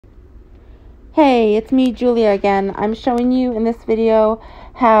Hey, it's me, Julia, again. I'm showing you in this video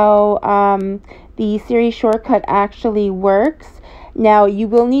how the Siri shortcut actually works. Now, you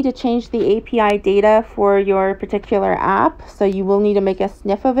will need to change the API data for your particular app, so you will need to make a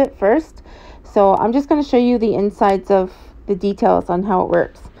sniff of it first. So I'm just going to show you the insides of the details on how it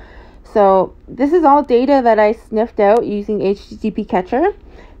works. So this is all data that I sniffed out using HTTP Catcher.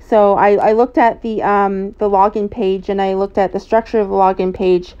 So I looked at the login page, and I looked at the structure of the login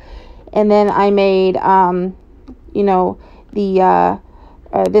page. And then I made,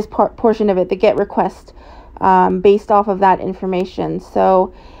 this portion of it, the GET request, based off of that information.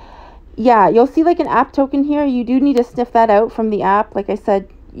 So, yeah, you'll see like an app token here. You do need to sniff that out from the app. Like I said,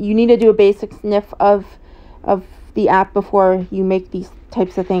 you need to do a basic sniff of the app before you make these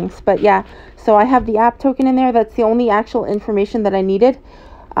types of things. But yeah, so I have the app token in there. That's the only actual information that I needed.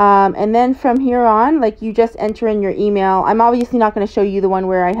 And then from here on, like, you just enter in your email. I'm obviously not going to show you the one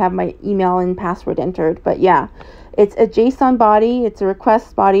where I have my email and password entered, but yeah, it's a JSON body, it's a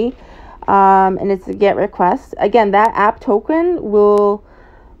request body, and it's a GET request. Again, that app token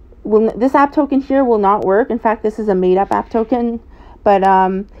this app token here will not work. In fact, this is a made up app token, but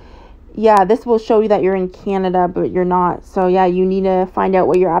yeah, this will show you that you're in Canada, but you're not. So yeah, you need to find out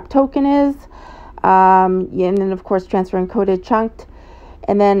what your app token is, yeah, and then of course transfer encoded chunked.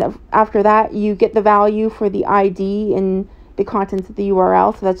 And then after that, you get the value for the ID and the contents of the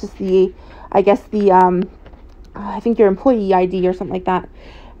URL. So that's just I think your employee ID or something like that.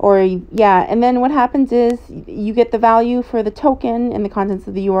 Or yeah, and then what happens is you get the value for the token and the contents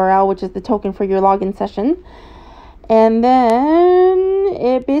of the URL, which is the token for your login session. And then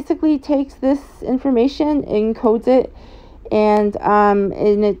it basically takes this information, encodes it, and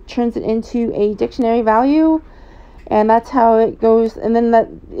it turns it into a dictionary value. And that's how it goes. And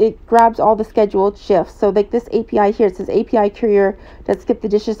then it grabs all the scheduled shifts. So like this API here, it says API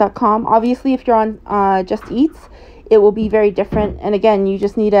courier.skipthedishes.com. Obviously, if you're on Just Eats, it will be very different. And again, you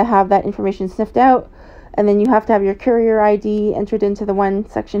just need to have that information sniffed out. And then you have to have your courier ID entered into the one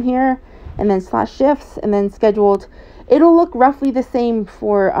section here. And then /shifts and then scheduled. It'll look roughly the same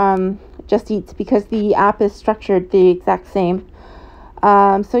for Just Eats because the app is structured the exact same.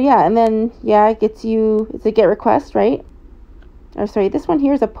 So yeah, and then yeah, it's a GET request, right? Or sorry, this one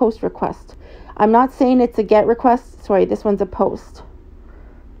here is a POST request. I'm not saying it's a GET request. Sorry, this one's a POST.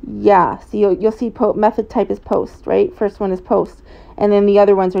 Yeah, so you'll see method type is POST, right? First one is POST, and then the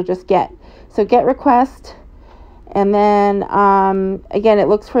other ones are just GET. So GET request, and then again, it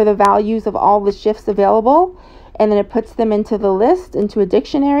looks for the values of all the shifts available, and then it puts them into the list, into a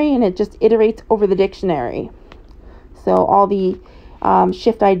dictionary, and it just iterates over the dictionary. So all the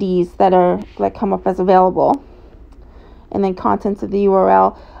shift IDs that come up as available, and then contents of the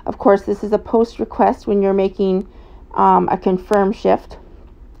URL. Of course, this is a POST request when you're making a confirm shift.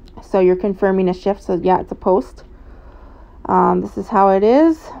 So you're confirming a shift. So yeah, it's a POST. This is how it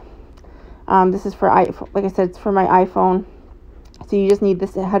is. This is for like I said, it's for my iPhone. So you just need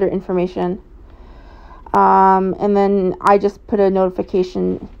this header information. And then I just put a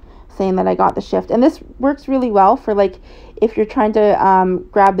notification saying that I got the shift. And this works really well for like if you're trying to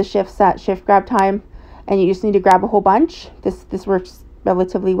grab the shifts at shift grab time and you just need to grab a whole bunch. This works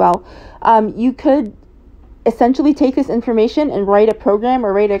relatively well. You could essentially take this information and write a program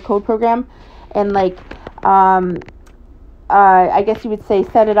or write a code program and like I guess you would say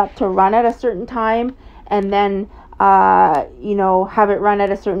set it up to run at a certain time, and then have it run at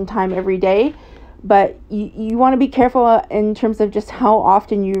a certain time every day. But you want to be careful in terms of just how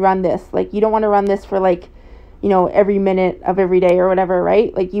often you run this. Like, you don't want to run this for like, every minute of every day or whatever,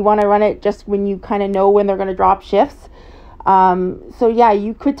 right? Like, you want to run it just when you kind of know when they're going to drop shifts. So yeah,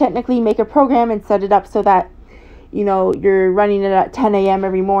 you could technically make a program and set it up so that, you're running it at 10 a.m.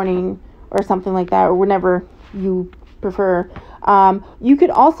 every morning or something like that, or whenever you prefer. You could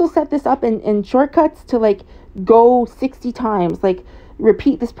also set this up in shortcuts to like go 60 times, like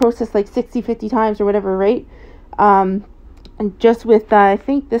repeat this process like 50 times or whatever, right? And just with I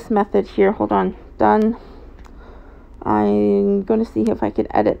think this method here, hold on, done. I'm going to see if I could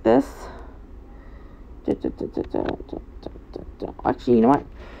edit this. Actually, you know what?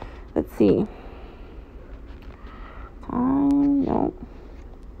 Let's see. Time, no.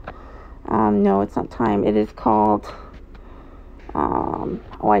 No, it's not time. It is called, oh,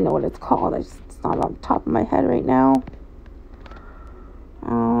 I know what it's called. It's not on the top of my head right now.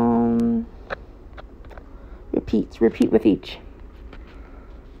 Repeat with each.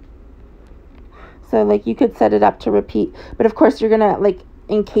 So like you could set it up to repeat, but of course you're gonna like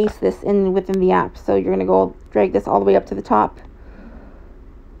encase this within the app. So you're gonna go drag this all the way up to the top,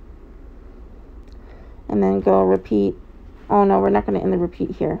 and then go repeat. Oh no, we're not gonna end the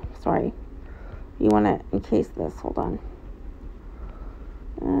repeat here. Sorry. You want to encase this. Hold on.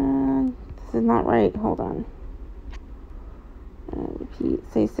 This is not right. Hold on. Repeat,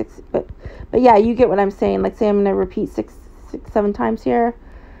 say 6, but yeah, you get what I'm saying. Like, say I'm going to repeat 7 times here,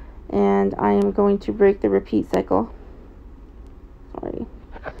 and I am going to break the repeat cycle. Sorry,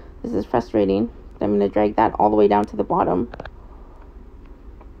 this is frustrating. I'm going to drag that all the way down to the bottom.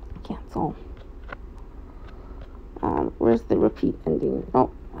 Cancel. Where's the repeat ending?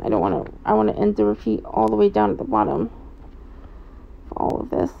 Oh, I don't want to. I want to end the repeat all the way down at the bottom of all of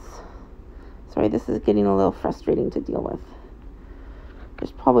this. Sorry, this is getting a little frustrating to deal with.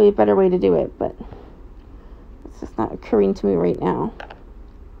 There's probably a better way to do it, but it's just not occurring to me right now.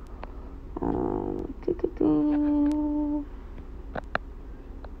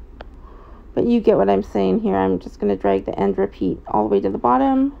 But you get what I'm saying here. I'm just going to drag the end repeat all the way to the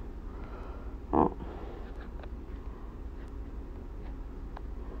bottom. Oh.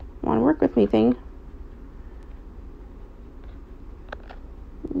 Want to work with me, thing.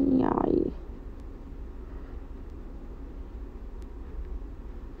 Yay.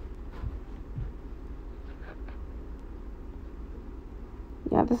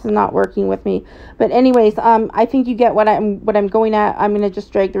 Yeah, this is not working with me. But anyways, I think you get what I'm going at. I'm going to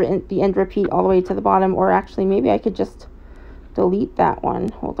just drag the end repeat all the way to the bottom, or actually maybe I could just delete that one.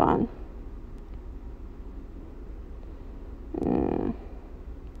 Hold on.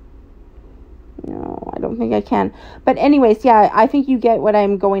 No, I don't think I can. But anyways, yeah, I think you get what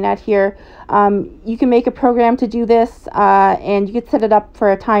I'm going at here. You can make a program to do this, and you could set it up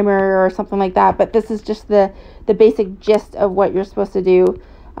for a timer or something like that. But this is just the basic gist of what you're supposed to do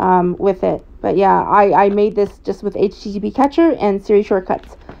with it. But yeah, I made this just with HTTP Catcher and Siri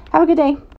Shortcuts. Have a good day.